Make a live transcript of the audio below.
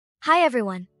Hi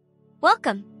everyone.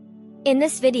 Welcome. In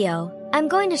this video, I'm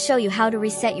going to show you how to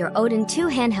reset your Odin 2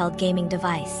 handheld gaming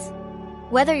device.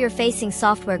 Whether you're facing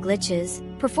software glitches,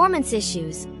 performance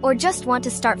issues, or just want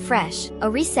to start fresh, a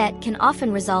reset can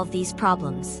often resolve these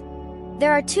problems.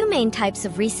 There are two main types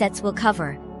of resets we'll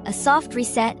cover, a soft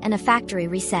reset and a factory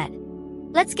reset.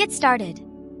 Let's get started.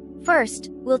 First,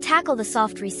 we'll tackle the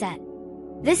soft reset.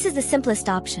 This is the simplest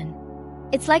option.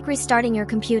 It's like restarting your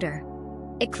computer.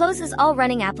 It closes all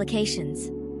running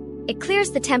applications. It clears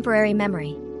the temporary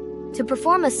memory. To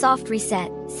perform a soft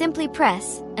reset, simply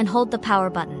press and hold the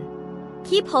power button.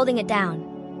 Keep holding it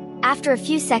down. After a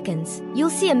few seconds,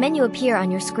 you'll see a menu appear on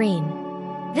your screen.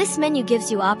 This menu gives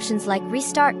you options like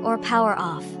restart or power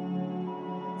off.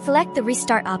 Select the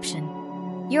restart option.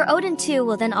 Your Odin 2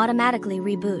 will then automatically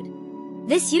reboot.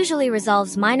 This usually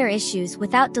resolves minor issues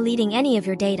without deleting any of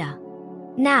your data.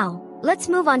 Now, let's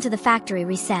move on to the factory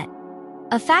reset.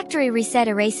 A factory reset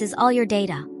erases all your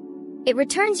data. It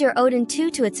returns your Odin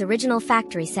 2 to its original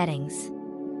factory settings.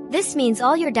 This means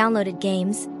all your downloaded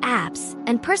games, apps,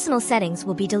 and personal settings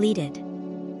will be deleted.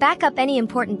 Back up any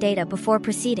important data before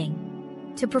proceeding.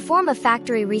 To perform a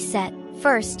factory reset,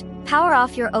 first, power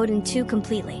off your Odin 2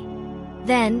 completely.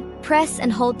 Then, press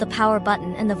and hold the power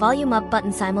button and the volume up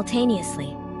button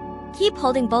simultaneously. Keep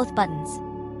holding both buttons.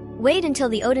 Wait until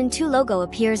the Odin 2 logo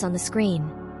appears on the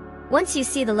screen. Once you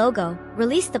see the logo,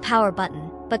 release the power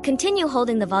button, but continue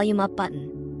holding the volume up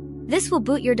button. This will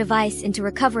boot your device into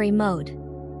recovery mode.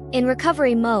 In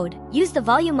recovery mode, use the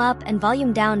volume up and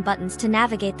volume down buttons to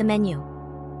navigate the menu.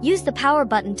 Use the power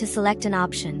button to select an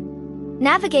option.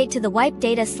 Navigate to the wipe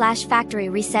data/factory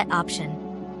reset option.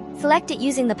 Select it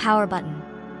using the power button.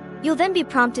 You'll then be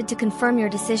prompted to confirm your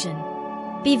decision.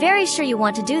 Be very sure you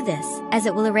want to do this, as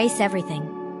it will erase everything.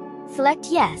 Select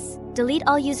yes, delete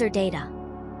all user data.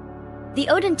 The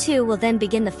Odin 2 will then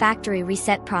begin the factory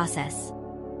reset process.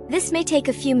 This may take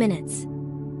a few minutes.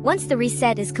 Once the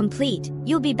reset is complete,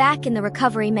 you'll be back in the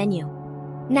recovery menu.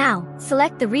 Now,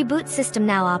 select the Reboot System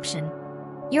Now option.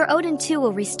 Your Odin 2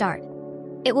 will restart.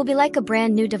 It will be like a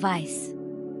brand new device.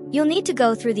 You'll need to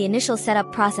go through the initial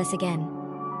setup process again.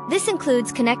 This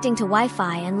includes connecting to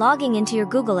Wi-Fi and logging into your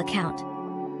Google account.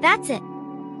 That's it.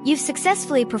 You've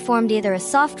successfully performed either a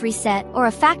soft reset or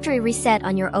a factory reset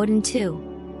on your Odin 2.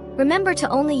 Remember to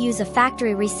only use a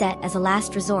factory reset as a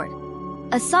last resort.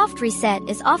 A soft reset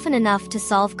is often enough to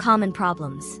solve common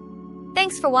problems.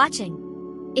 Thanks for watching.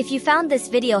 If you found this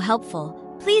video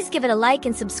helpful, please give it a like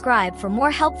and subscribe for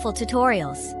more helpful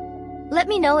tutorials. Let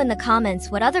me know in the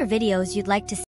comments what other videos you'd like to see.